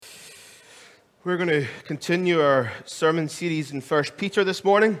We're going to continue our sermon series in 1 Peter this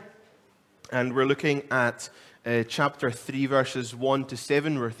morning, and we're looking at chapter 3, verses 1 to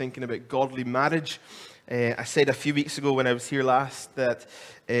 7. We're thinking about godly marriage. I said a few weeks ago when I was here last that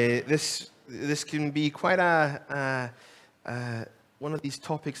this can be quite one of these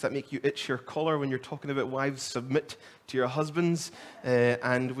topics that make you itch your collar when you're talking about wives submit to your husbands,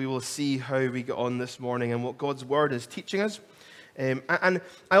 and we will see how we get on this morning and what God's Word is teaching us. And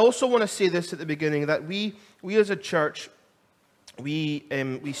I also want to say this at the beginning, that we as a church, we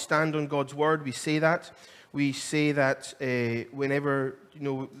stand on God's Word. We say that. We say that whenever,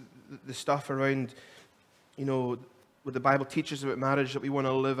 the stuff around, what the Bible teaches about marriage that we want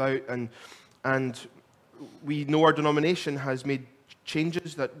to live out, and we know our denomination has made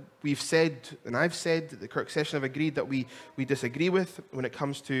changes that we've said, and I've said, that the Kirk session have agreed that we disagree with when it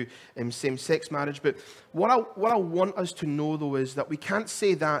comes to same-sex marriage. But what I want us to know, though, is that we can't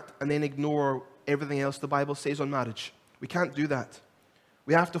say that and then ignore everything else the Bible says on marriage. We can't do that.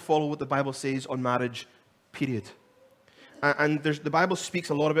 We have to follow what the Bible says on marriage, period. And the Bible speaks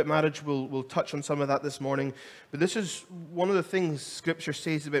a lot about marriage. We'll touch on some of that this morning. But this is one of the things Scripture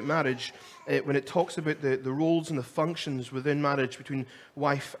says about marriage when it talks about the roles and the functions within marriage between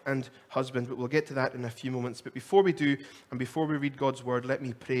wife and husband. But we'll get to that in a few moments. But before we do, and before we read God's Word, let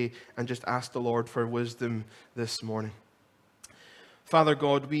me pray and just ask the Lord for wisdom this morning. Father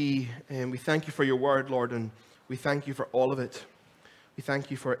God, we thank you for your Word, Lord, and we thank you for all of it. We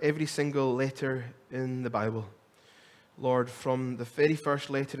thank you for every single letter in the Bible. Lord, from the very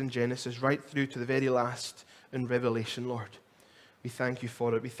first letter in Genesis right through to the very last in Revelation, Lord. We thank you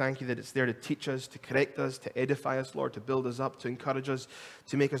for it. We thank you that it's there to teach us, to correct us, to edify us, Lord, to build us up, to encourage us,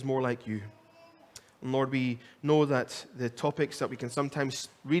 to make us more like you. And Lord, we know that the topics that we can sometimes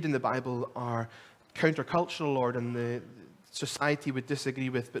read in the Bible are countercultural, Lord, and the society would disagree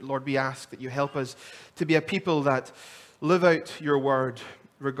with. But Lord, we ask that you help us to be a people that live out your word,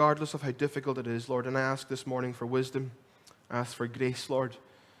 regardless of how difficult it is, Lord. And I ask this morning for wisdom. I ask for grace, Lord.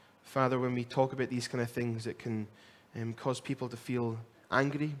 Father, when we talk about these kind of things, it can cause people to feel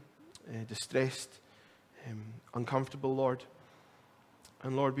angry, distressed, uncomfortable, Lord.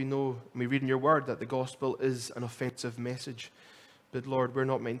 And Lord, we know, and we read in your word, that the gospel is an offensive message. But Lord, we're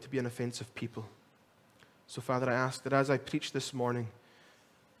not meant to be an offensive people. So Father, I ask that as I preach this morning,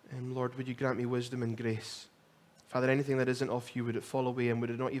 Lord, would you grant me wisdom and grace? Father, anything that isn't of you, would it fall away and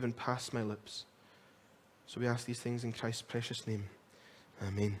would it not even pass my lips? So we ask these things in Christ's precious name.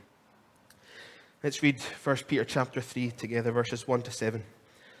 Amen. Let's read 1 Peter chapter 3 together, verses 1 to 7.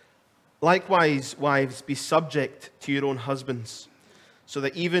 Likewise, wives, be subject to your own husbands, so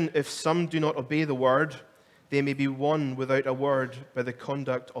that even if some do not obey the word, they may be won without a word by the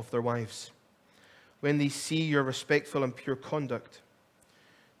conduct of their wives, when they see your respectful and pure conduct.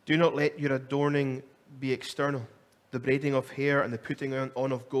 Do not let your adorning be external, the braiding of hair and the putting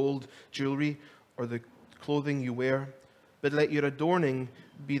on of gold jewelry, or the clothing you wear, but let your adorning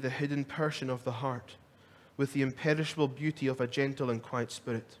be the hidden person of the heart, with the imperishable beauty of a gentle and quiet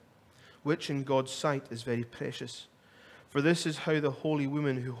spirit, which in God's sight is very precious. For this is how the holy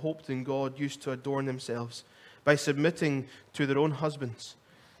women who hoped in God used to adorn themselves, by submitting to their own husbands,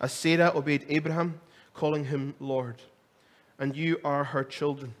 as Sarah obeyed Abraham, calling him Lord. And you are her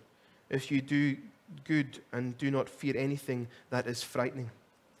children, if you do good and do not fear anything that is frightening.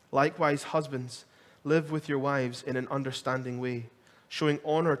 Likewise, husbands, live with your wives in an understanding way, showing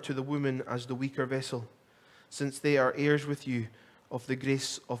honor to the woman as the weaker vessel, since they are heirs with you of the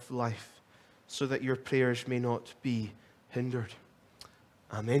grace of life, so that your prayers may not be hindered.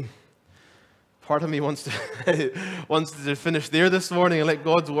 Amen. Part of me wants to finish there this morning and let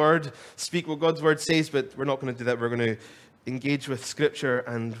God's word speak what God's word says, but we're not going to do that. We're going to engage with Scripture,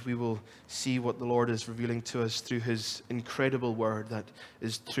 and we will see what the Lord is revealing to us through His incredible word that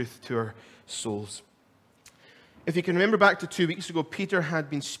is truth to our souls. If you can remember back to 2 weeks ago, Peter had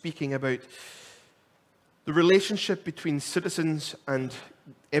been speaking about the relationship between citizens and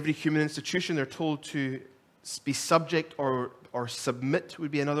every human institution. They're told to be subject or submit would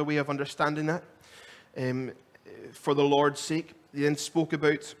be another way of understanding that, for the Lord's sake. He then spoke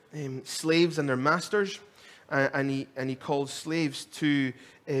about slaves and their masters, and he called slaves to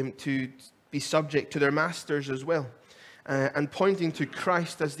be subject to their masters as well. And pointing to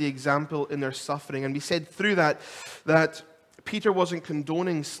Christ as the example in their suffering. And we said through that Peter wasn't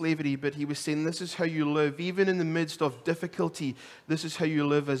condoning slavery, but he was saying this is how you live. Even in the midst of difficulty, this is how you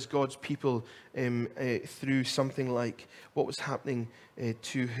live as God's people through something like what was happening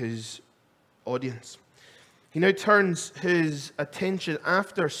to his audience. He now turns his attention,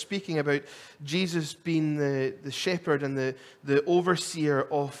 after speaking about Jesus being the shepherd and the overseer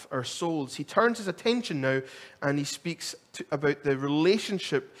of our souls. He turns his attention now and he speaks about the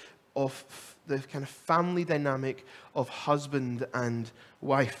relationship of the kind of family dynamic of husband and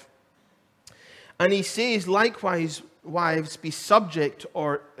wife. And he says, likewise, wives, be subject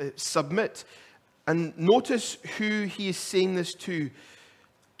or submit. And notice who he is saying this to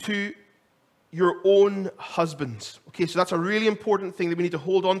your own husbands. Okay, so that's a really important thing that we need to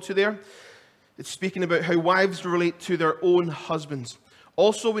hold on to there. It's speaking about how wives relate to their own husbands.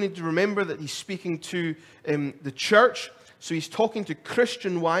 Also, we need to remember that he's speaking to the church. So he's talking to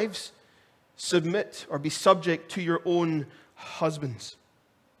Christian wives. Submit or be subject to your own husbands.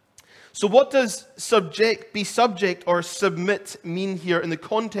 So what does be subject or submit mean here in the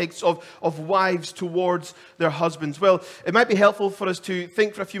context of wives towards their husbands? Well, it might be helpful for us to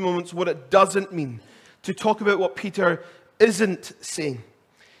think for a few moments what it doesn't mean, to talk about what Peter isn't saying.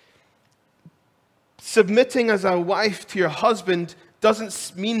 Submitting as a wife to your husband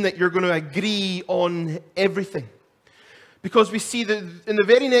doesn't mean that you're going to agree on everything. Because we see that in the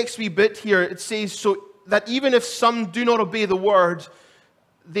very next wee bit here, it says, so that even if some do not obey the word,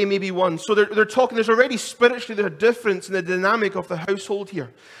 they may be won. So they're talking, there's already spiritually there's a difference in the dynamic of the household here.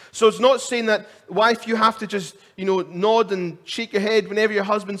 So it's not saying that, wife, you have to just, nod and shake your head whenever your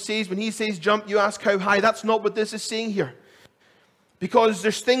husband says, when he says jump, you ask how high. That's not what this is saying here. Because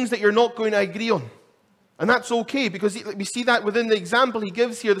there's things that you're not going to agree on. And that's okay, because we see that within the example he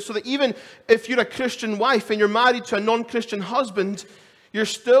gives here, so that even if you're a Christian wife and you're married to a non-Christian husband, you're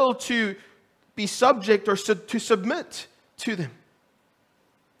still to be subject or to submit to them.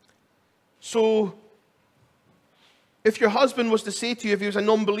 So, if your husband was to say to you, if he was a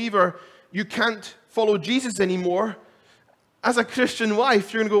non-believer, you can't follow Jesus anymore, as a Christian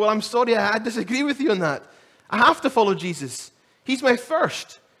wife, you're going to go, well, I'm sorry, I disagree with you on that. I have to follow Jesus. He's my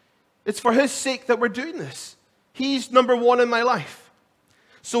first. It's for his sake that we're doing this. He's number one in my life.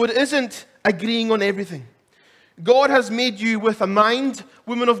 So it isn't agreeing on everything. God has made you with a mind,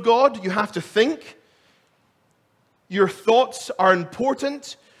 woman of God. You have to think. Your thoughts are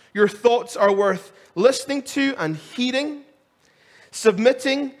important. Your thoughts are worth listening to and heeding.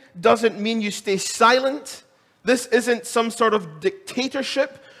 Submitting doesn't mean you stay silent. This isn't some sort of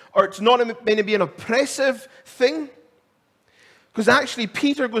dictatorship, or it's not meant to be an oppressive thing. Because actually,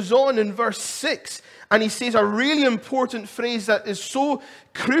 Peter goes on in verse 6, and he says a really important phrase that is so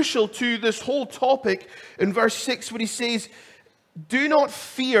crucial to this whole topic in verse 6, where he says, do not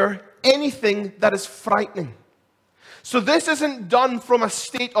fear anything that is frightening. So this isn't done from a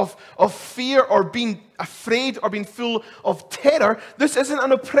state of fear or being afraid or being full of terror. This isn't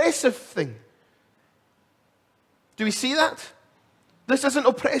an oppressive thing. Do we see that? This isn't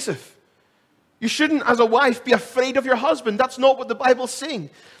oppressive. You shouldn't, as a wife, be afraid of your husband. That's not what the Bible's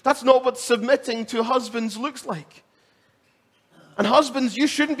saying. That's not what submitting to husbands looks like. And husbands, you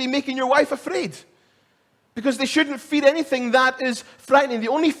shouldn't be making your wife afraid, because they shouldn't fear anything that is frightening. The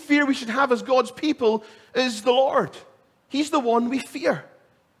only fear we should have as God's people is the Lord. He's the one we fear.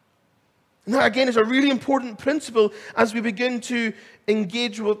 And that, again, is a really important principle as we begin to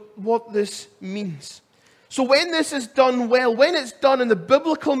engage with what this means. So when this is done well, when it's done in the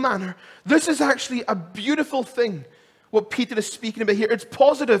biblical manner, this is actually a beautiful thing, what Peter is speaking about here. It's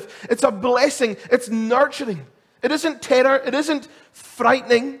positive, it's a blessing, it's nurturing. It isn't terror, it isn't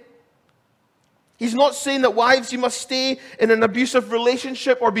frightening. He's not saying that wives, you must stay in an abusive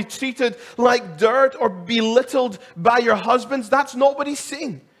relationship or be treated like dirt or belittled by your husbands. That's not what he's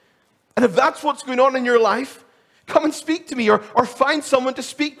saying. And if that's what's going on in your life, come and speak to me, or find someone to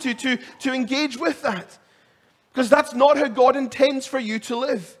speak to engage with that. Because that's not how God intends for you to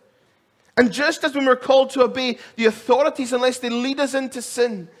live. And just as when we're called to obey the authorities unless they lead us into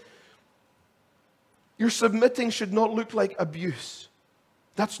sin, your submitting should not look like abuse.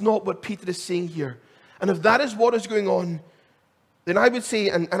 That's not what Peter is saying here. And if that is what is going on, then I would say,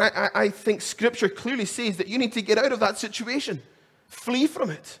 and I think Scripture clearly says that you need to get out of that situation. Flee from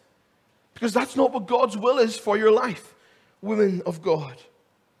it. Because that's not what God's will is for your life, women of God.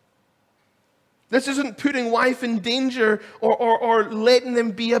 This isn't putting wife in danger or letting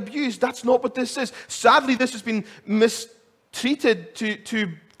them be abused. That's not what this is. Sadly, this has been mistreated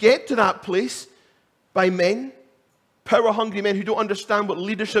to get to that place by men, power-hungry men who don't understand what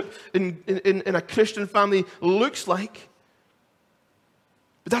leadership in a Christian family looks like.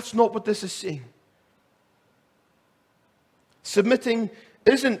 But that's not what this is saying. Submitting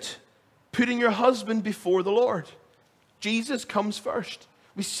isn't putting your husband before the Lord. Jesus comes first.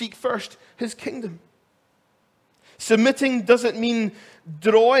 We seek first his kingdom. Submitting doesn't mean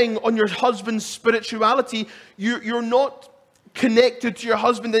drawing on your husband's spirituality. You're not connected to your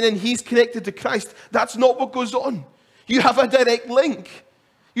husband and then he's connected to Christ. That's not what goes on. You have a direct link.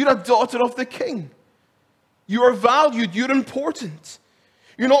 You're a daughter of the King. You are valued. You're important.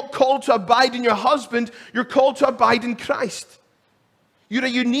 You're not called to abide in your husband. You're called to abide in Christ. You're a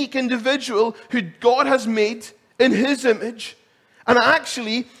unique individual who God has made in his image. And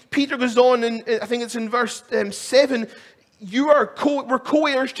actually, Peter goes on, and I think it's in verse 7, we're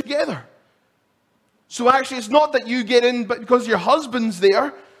co-heirs together. So actually, it's not that you get in but because your husband's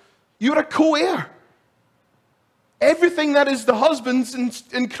there. You're a co-heir. Everything that is the husband's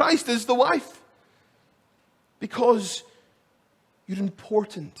in Christ is the wife. Because you're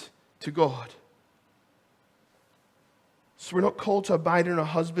important to God. So we're not called to abide in our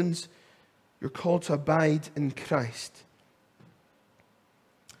husbands. You're called to abide in Christ.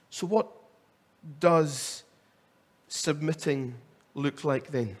 So what does submitting look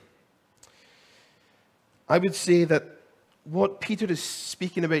like then? I would say that what Peter is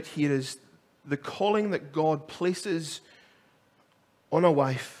speaking about here is the calling that God places on a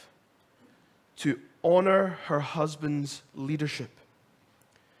wife to honor her husband's leadership.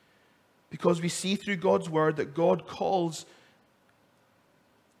 Because we see through God's word that God calls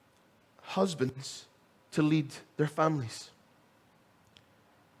husbands to lead their families.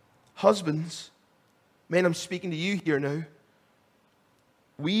 Husbands, men, I'm speaking to you here now.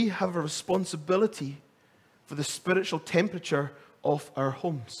 We have a responsibility for the spiritual temperature of our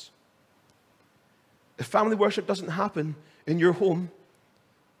homes. If family worship doesn't happen in your home,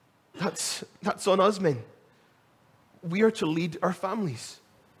 that's on us, men. We are to lead our families.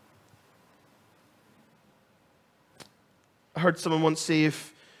 I heard someone once say,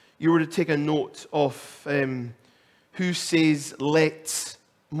 if you were to take a note of who says let's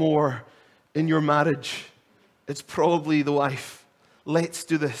more in your marriage, it's probably the wife. Let's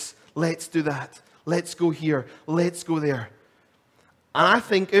do this. Let's do that. Let's go here. Let's go there. And I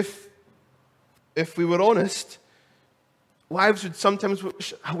think if we were honest, wives would sometimes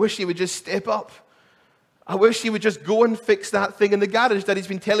wish, I wish he would just step up. I wish he would just go and fix that thing in the garage that he's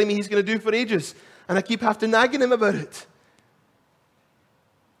been telling me he's going to do for ages. And I keep having to nagging him about it.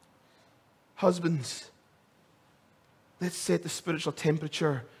 Husbands, let's set the spiritual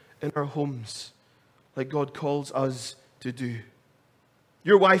temperature in our homes like God calls us to do.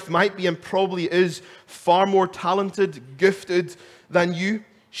 Your wife might be and probably is far more talented, gifted than you.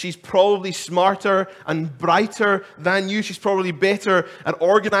 She's probably smarter and brighter than you. She's probably better at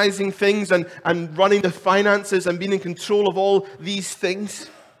organizing things and running the finances and being in control of all these things.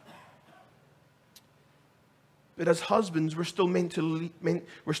 But as husbands, we're still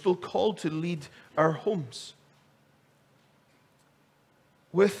we're still called to lead our homes,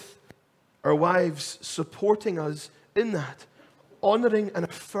 with our wives supporting us in that, honoring and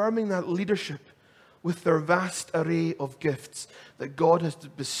affirming that leadership with their vast array of gifts that God has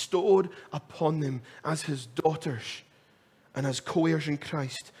bestowed upon them as his daughters and as co-heirs in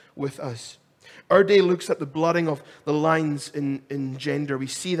Christ with us. Our day looks at the blurring of the lines in gender. We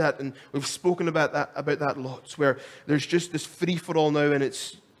see that, and we've spoken about that lots, where there's just this free-for-all now, and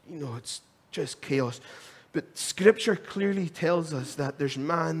it's just chaos. But Scripture clearly tells us that there's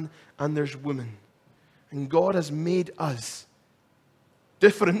man and there's woman. And God has made us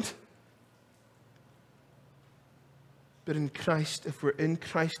different. But in Christ, if we're in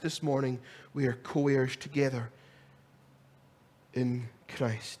Christ this morning, we are co-heirs together in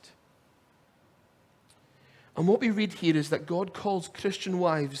Christ. And what we read here is that God calls Christian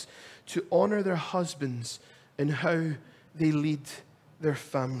wives to honor their husbands in how they lead their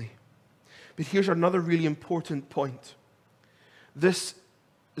family. But here's another really important point. This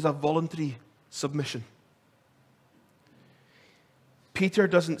is a voluntary submission. Peter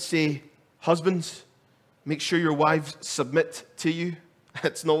doesn't say, husbands, make sure your wives submit to you.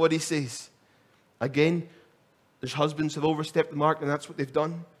 That's not what he says. Again, there's husbands who have overstepped the mark, and that's what they've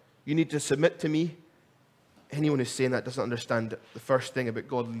done. You need to submit to me. Anyone who's saying that doesn't understand the first thing about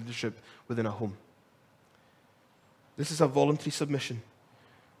godly leadership within a home. This is a voluntary submission.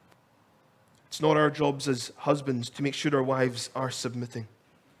 It's not our jobs as husbands to make sure our wives are submitting.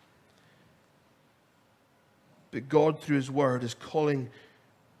 But God, through his word, is calling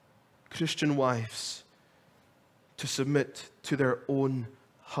Christian wives to submit to their own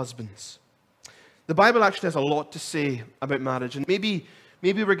husbands. The Bible actually has a lot to say about marriage, and maybe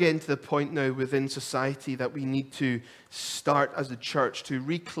we're getting to the point now within society that we need to start as a church to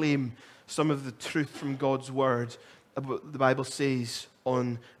reclaim some of the truth from God's word about what the Bible says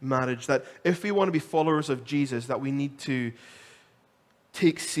on marriage. That if we want to be followers of Jesus, that we need to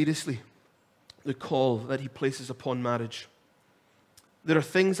take seriously the call that he places upon marriage. There are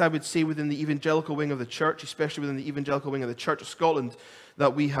things, I would say, within the evangelical wing of the church, especially within the evangelical wing of the Church of Scotland,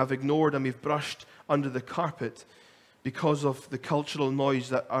 that we have ignored and we've brushed under the carpet because of the cultural noise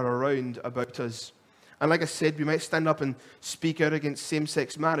that are around about us. And like I said, we might stand up and speak out against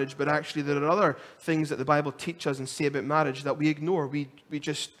same-sex marriage, but actually there are other things that the Bible teaches us and say about marriage that we ignore. We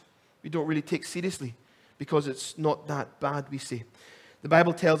don't really take seriously because it's not that bad, we say. The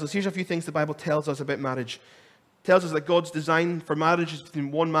Bible tells us, here's a few things the Bible tells us about marriage. It tells us that God's design for marriage is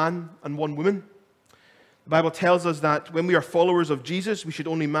between one man and one woman. The Bible tells us that when we are followers of Jesus, we should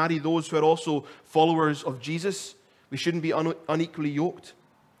only marry those who are also followers of Jesus. We shouldn't be unequally yoked.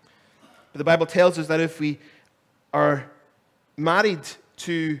 But the Bible tells us that if we are married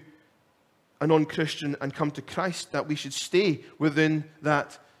to a non-Christian and come to Christ, that we should stay within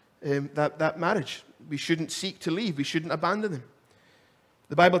that marriage. We shouldn't seek to leave. We shouldn't abandon them.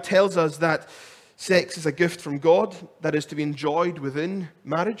 The Bible tells us that sex is a gift from God that is to be enjoyed within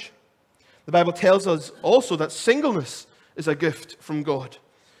marriage. The Bible tells us also that singleness is a gift from God.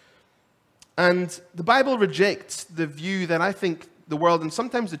 And the Bible rejects the view that I think the world and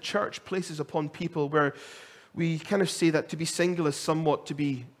sometimes the church places upon people, where we kind of say that to be single is somewhat to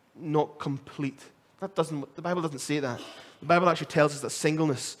be not complete. The Bible doesn't say that. The Bible actually tells us that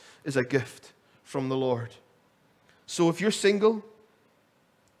singleness is a gift from the Lord. So if you're single,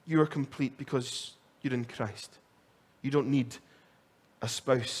 you are complete because you're in Christ. You don't need a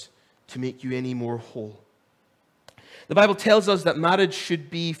spouse to make you any more whole. The Bible tells us that marriage should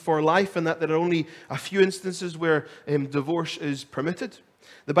be for life and that there are only a few instances where divorce is permitted.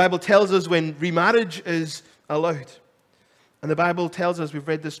 The Bible tells us when remarriage is allowed. And the Bible tells us, we've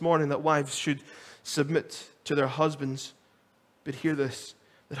read this morning, that wives should submit to their husbands. But hear this,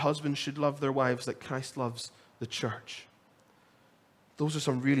 that husbands should love their wives like Christ loves the church. Those are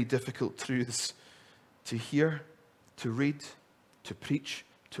some really difficult truths to hear, to read, to preach,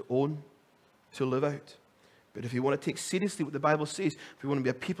 to own, to live out. But if we want to take seriously what the Bible says, if we want to be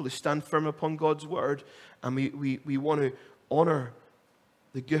a people who stand firm upon God's word, and we want to honor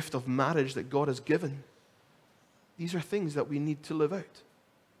the gift of marriage that God has given, these are things that we need to live out.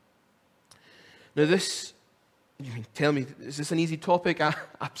 Now this, you can tell me, is this an easy topic?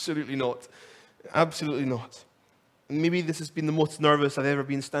 Absolutely not. Absolutely not. Maybe this has been the most nervous I've ever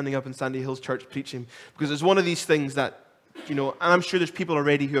been standing up in Sandy Hills Church preaching, because it's one of these things that, and I'm sure there's people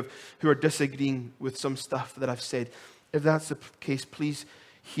already who are disagreeing with some stuff that I've said. If that's the case, please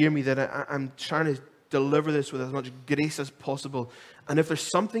hear me, that I'm trying to deliver this with as much grace as possible. And if there's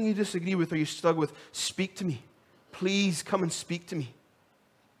something you disagree with or you struggle with, speak to me. Please come and speak to me.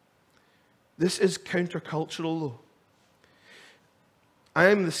 This is countercultural, though. I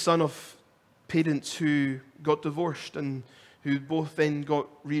am the son of parents who got divorced and who both then got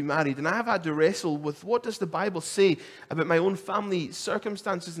remarried. And I have had to wrestle with, what does the Bible say about my own family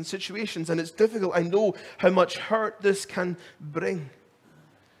circumstances and situations? And it's difficult. I know how much hurt this can bring.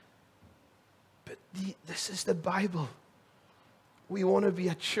 But this is the Bible. We want to be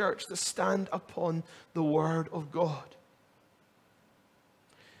a church that stand upon the Word of God.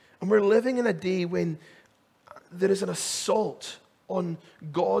 And we're living in a day when there is an assault on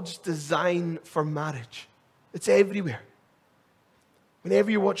God's design for marriage. It's everywhere.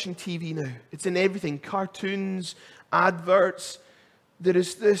 Whenever you're watching TV now, it's in everything. Cartoons, adverts. There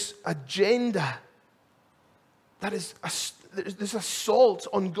is this agenda that is this assault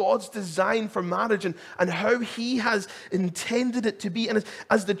on God's design for marriage and how He has intended it to be. And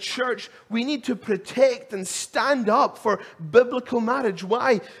as the church, we need to protect and stand up for biblical marriage.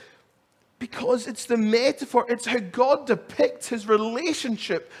 Why? Because it's the metaphor. It's how God depicts His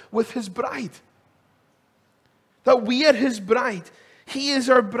relationship with His bride. That we are His bride. He is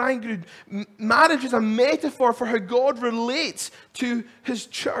our bridegroom. Marriage is a metaphor for how God relates to His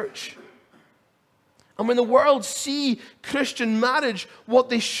church. And when the world see Christian marriage, what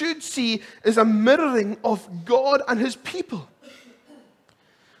they should see is a mirroring of God and His people.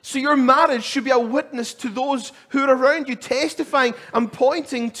 So your marriage should be a witness to those who are around you, testifying and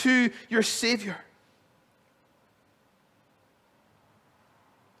pointing to your Savior.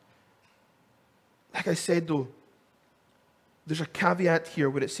 Like I said, though, there's a caveat here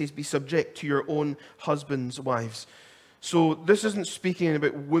where it says, be subject to your own husbands' wives. So this isn't speaking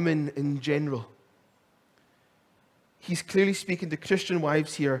about women in general. He's clearly speaking to Christian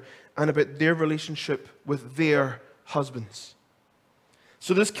wives here and about their relationship with their husbands.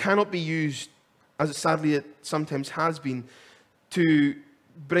 So this cannot be used, as sadly it sometimes has been, to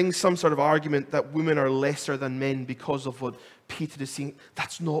bring some sort of argument that women are lesser than men because of what Peter is saying.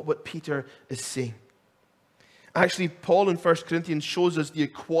 That's not what Peter is saying. Actually, Paul in 1 Corinthians shows us the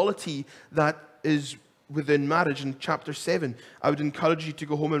equality that is within marriage in chapter 7. I would encourage you to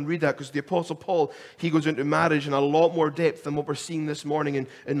go home and read that, because the Apostle Paul, he goes into marriage in a lot more depth than what we're seeing this morning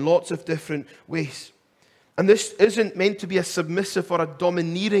in lots of different ways. And this isn't meant to be a submissive or a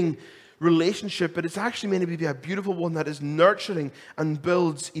domineering relationship, but it's actually meant to be a beautiful one that is nurturing and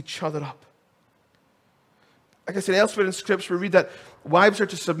builds each other up. Like I said, elsewhere in Scripture, we read that wives are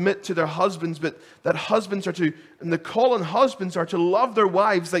to submit to their husbands, but that husbands are to, and the call on husbands are to love their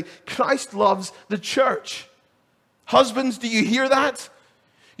wives like Christ loves the church. Husbands, do you hear that?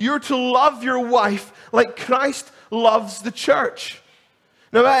 You're to love your wife like Christ loves the church.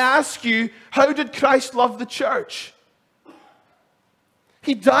 Now I ask you, how did Christ love the church?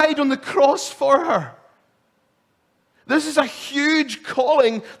 He died on the cross for her. This is a huge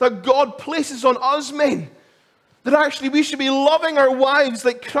calling that God places on us men. That actually we should be loving our wives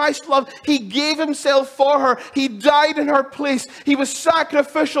like Christ loved. He gave himself for her. He died in her place. He was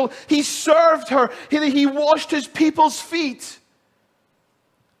sacrificial. He served her. He washed his people's feet.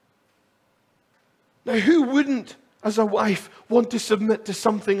 Now, who wouldn't, as a wife, want to submit to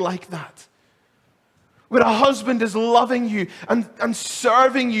something like that? Where a husband is loving you and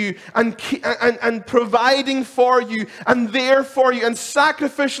serving you and providing for you and there for you and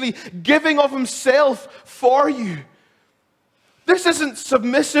sacrificially giving of himself for you. This isn't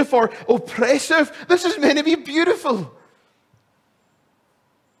submissive or oppressive. This is meant to be beautiful.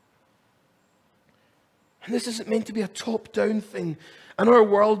 And this isn't meant to be a top-down thing. In our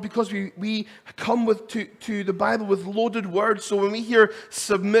world, because we come to the Bible with loaded words, so when we hear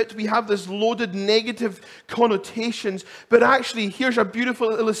submit, we have this loaded negative connotations. But actually, here's a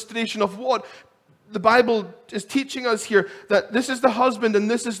beautiful illustration of what the Bible is teaching us here, that this is the husband and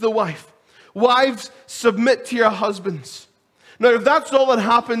this is the wife. Wives, submit to your husbands. Now, if that's all that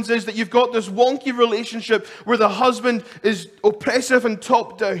happens is that you've got this wonky relationship where the husband is oppressive and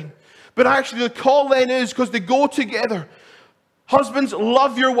top-down. But actually, the call then is, because they go together, husbands,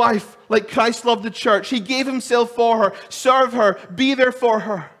 love your wife like Christ loved the church. He gave himself for her. Serve her. Be there for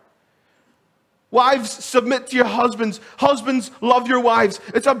her. Wives, submit to your husbands. Husbands, love your wives.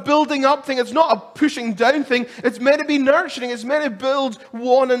 It's a building up thing. It's not a pushing down thing. It's meant to be nurturing. It's meant to build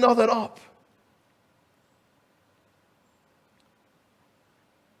one another up.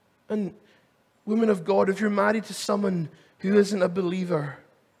 And women of God, if you're married to someone who isn't a believer,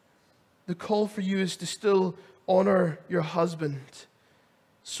 the call for you is to still honor your husband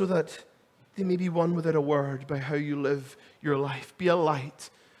so that they may be won without a word by how you live your life. Be a light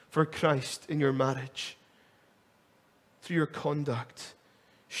for Christ in your marriage. Through your conduct,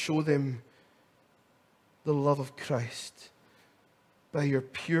 show them the love of Christ by your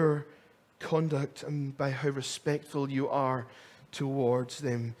pure conduct and by how respectful you are towards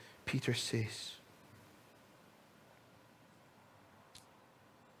them, Peter says.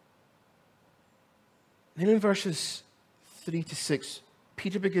 Then in verses 3 to 6,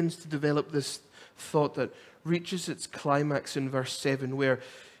 Peter begins to develop this thought that reaches its climax in verse 7, where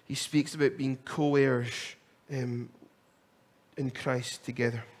he speaks about being co-heirs in Christ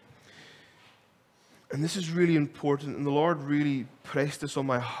together. And this is really important, and the Lord really pressed this on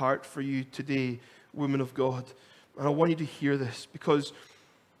my heart for you today, women of God. And I want you to hear this, because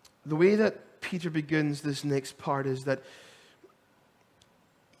the way that Peter begins this next part is that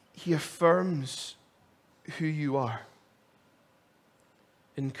he affirms who you are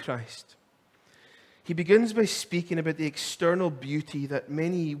in Christ. He begins by speaking about the external beauty that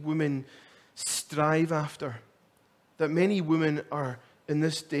many women strive after, that many women are in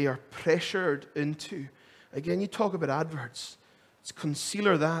this day are pressured into. Again, you talk about adverts. It's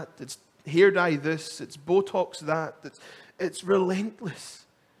concealer that, it's hair dye this, it's Botox that, it's relentless.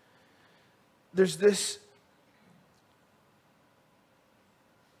 There's this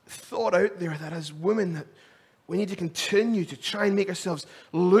thought out there that as women that we need to continue to try and make ourselves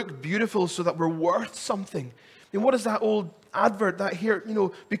look beautiful so that we're worth something. I mean, what is that old advert that here,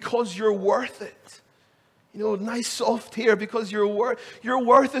 because you're worth it. Nice soft hair because your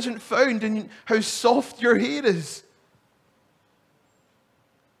worth isn't found in how soft your hair is.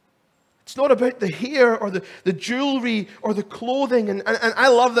 It's not about the hair or the jewelry or the clothing. And I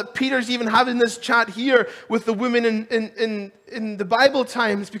love that Peter's even having this chat here with the women in the Bible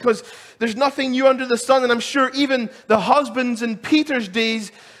times, because there's nothing new under the sun. And I'm sure even the husbands in Peter's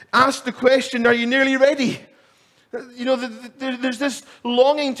days asked the question, are you nearly ready? There's this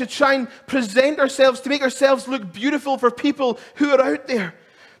longing to try and present ourselves, to make ourselves look beautiful for people who are out there.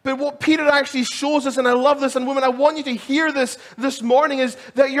 But what Peter actually shows us, and I love this, and women, I want you to hear this morning, is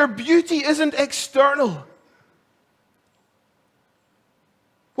that your beauty isn't external.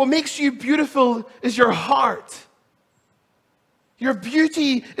 What makes you beautiful is your heart. Your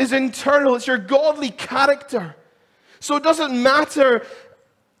beauty is internal. It's your godly character. So it doesn't matter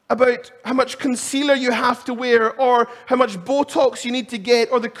about how much concealer you have to wear, or how much Botox you need to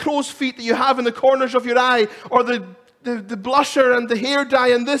get, or the crow's feet that you have in the corners of your eye, or the blusher and the hair dye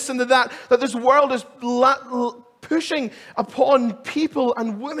and this and that this world is pushing upon people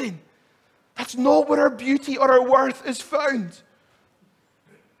and women. That's not where our beauty or our worth is found.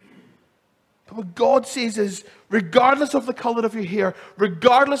 But what God says is, regardless of the color of your hair,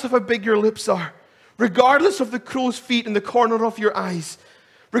 regardless of how big your lips are, regardless of the crow's feet in the corner of your eyes,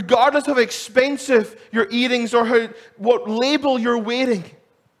 regardless of how expensive your earrings or what label you're wearing,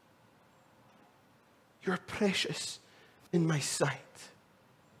 you're precious in my sight.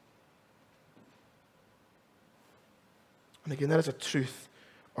 And again, that is a truth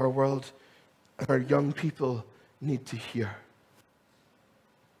our world and our young people need to hear.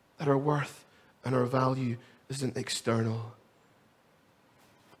 That our worth and our value isn't external,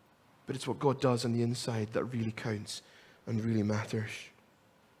 but it's what God does on the inside that really counts and really matters.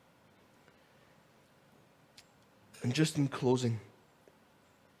 And just in closing,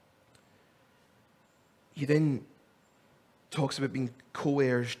 he then talks about being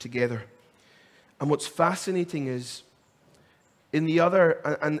co-heirs together. And what's fascinating is, in the other,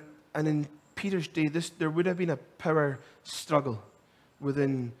 and in Peter's day, there would have been a power struggle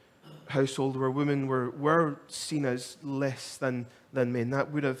within household where women were seen as less than men.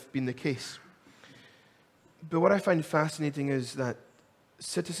 That would have been the case. But what I find fascinating is that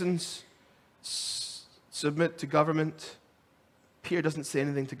citizens submit to government. Peter doesn't say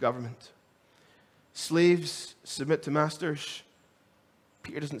anything to government. Slaves submit to masters.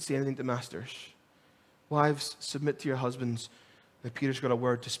 Peter doesn't say anything to masters. Wives, submit to your husbands. Now Peter's got a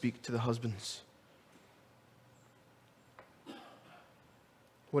word to speak to the husbands.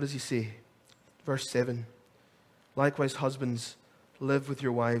 What does he say? Verse 7. Likewise, husbands, live with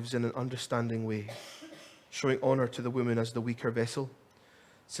your wives in an understanding way, showing honor to the woman as the weaker vessel,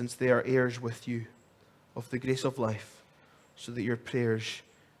 since they are heirs with you of the grace of life, so that your prayers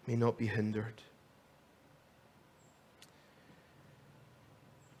may not be hindered.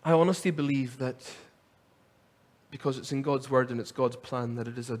 I honestly believe that because it's in God's word and it's God's plan, that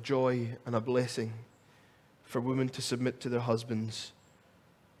it is a joy and a blessing for women to submit to their husbands,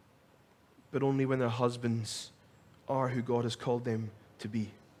 but only when their husbands are who God has called them to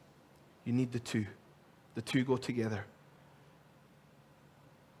be. You need the two. The two go together.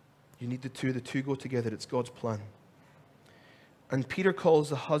 You need the two go together. It's God's plan. And Peter calls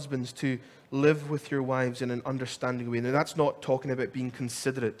the husbands to live with your wives in an understanding way. Now, that's not talking about being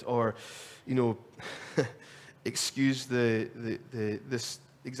considerate or, excuse this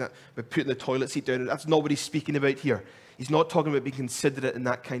example, but putting the toilet seat down. That's not what he's speaking about here. He's not talking about being considerate in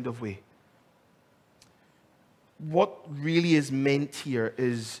that kind of way. What really is meant here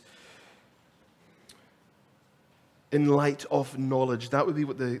is in light of knowledge. That would be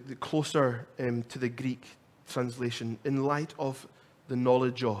what the closer to the Greek translation, in light of the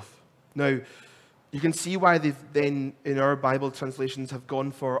knowledge of. Now, you can see why they've then, in our Bible translations, have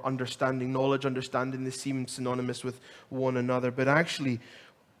gone for understanding, knowledge, understanding. They seem synonymous with one another. But actually,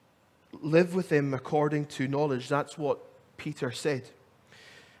 live with them according to knowledge. That's what Peter said.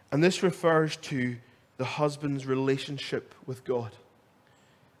 And this refers to the husband's relationship with God.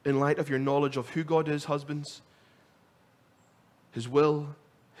 In light of your knowledge of who God is, husbands, His will,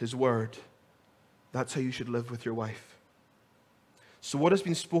 His word, that's how you should live with your wife. So what has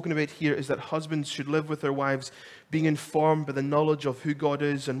been spoken about here is that husbands should live with their wives being informed by the knowledge of who God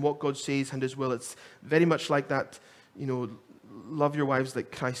is and what God says and His will. It's very much like that, love your wives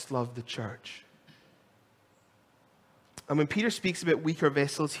like Christ loved the church. And when Peter speaks about weaker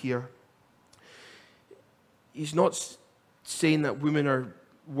vessels here, he's not saying that women are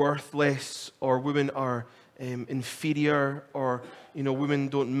worthless or women are inferior or, women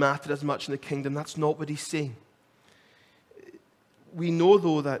don't matter as much in the kingdom. That's not what he's saying. We know,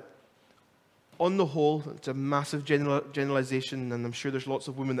 though, that on the whole, it's a massive generalization, and I'm sure there's lots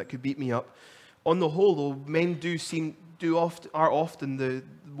of women that could beat me up. On the whole, though, men are often the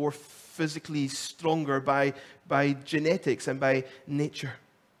more physically stronger by genetics and by nature.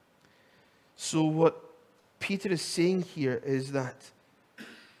 So what Peter is saying here is that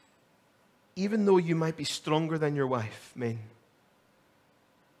even though you might be stronger than your wife, men,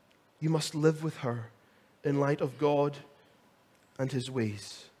 you must live with her in light of God and His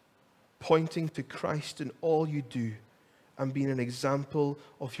ways, pointing to Christ in all you do and being an example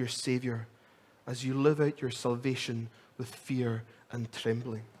of your Savior as you live out your salvation with fear and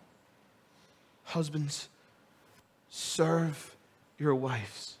trembling. Husbands, serve your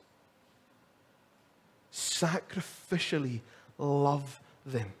wives. Sacrificially love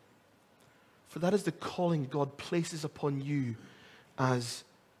them. For that is the calling God places upon you as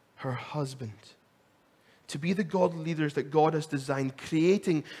her husband. To be the godly leaders that God has designed,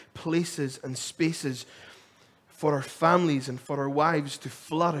 creating places and spaces for our families and for our wives to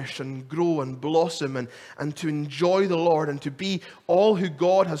flourish and grow and blossom and to enjoy the Lord and to be all who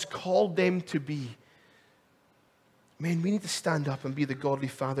God has called them to be. Man, we need to stand up and be the godly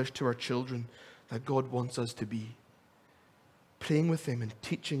fathers to our children that God wants us to be. Praying with them and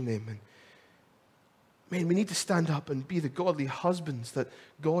teaching them. And man, we need to stand up and be the godly husbands that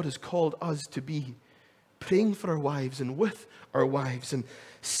God has called us to be. Praying for our wives and with our wives and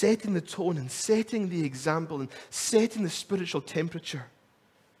setting the tone and setting the example and setting the spiritual temperature.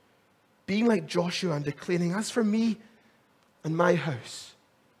 Being like Joshua and declaring, as for me and my house,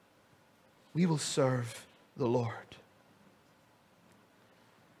 we will serve the Lord.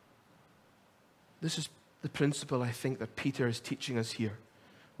 This is the principle, I think, that Peter is teaching us here.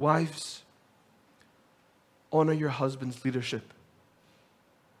 Wives, honor your husband's leadership.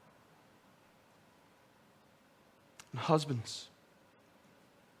 And husbands,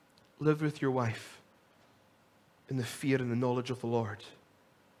 live with your wife in the fear and the knowledge of the Lord.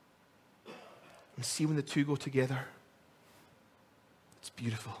 And see, when the two go together, it's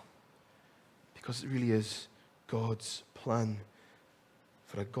beautiful. Because it really is God's plan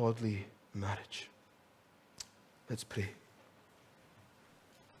for a godly marriage. Let's pray.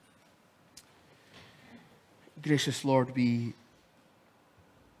 Gracious Lord, we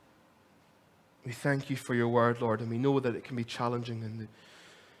thank you for your word, Lord, and we know that it can be challenging, and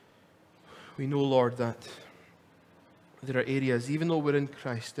we know, Lord, that there are areas, even though we're in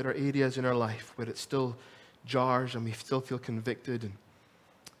Christ, there are areas in our life where it still jars and we still feel convicted. And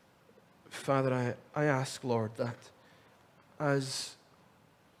Father, I ask, Lord, that as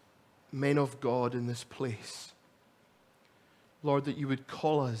men of God in this place, Lord, that you would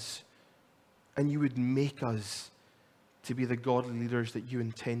call us and you would make us to be the godly leaders that you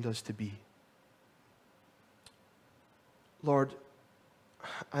intend us to be. Lord,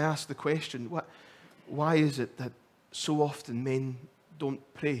 I ask the question, why is it that so often men don't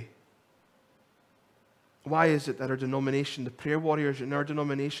pray? Why is it that our denomination, the prayer warriors in our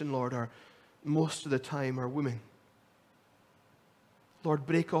denomination, Lord, are most of the time are women? Lord,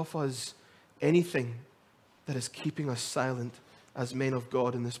 break off us anything that is keeping us silent as men of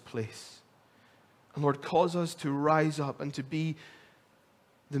God in this place. And Lord, cause us to rise up and to be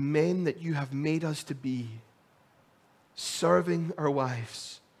the men that you have made us to be, serving our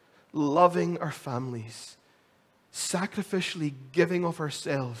wives, loving our families, sacrificially giving of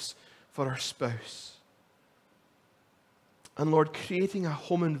ourselves for our spouse. And Lord, creating a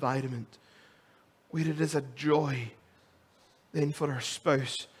home environment where it is a joy then for our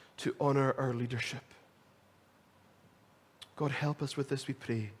spouse to honor our leadership. God, help us with this, we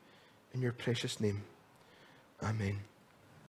pray, in your precious name. Amen.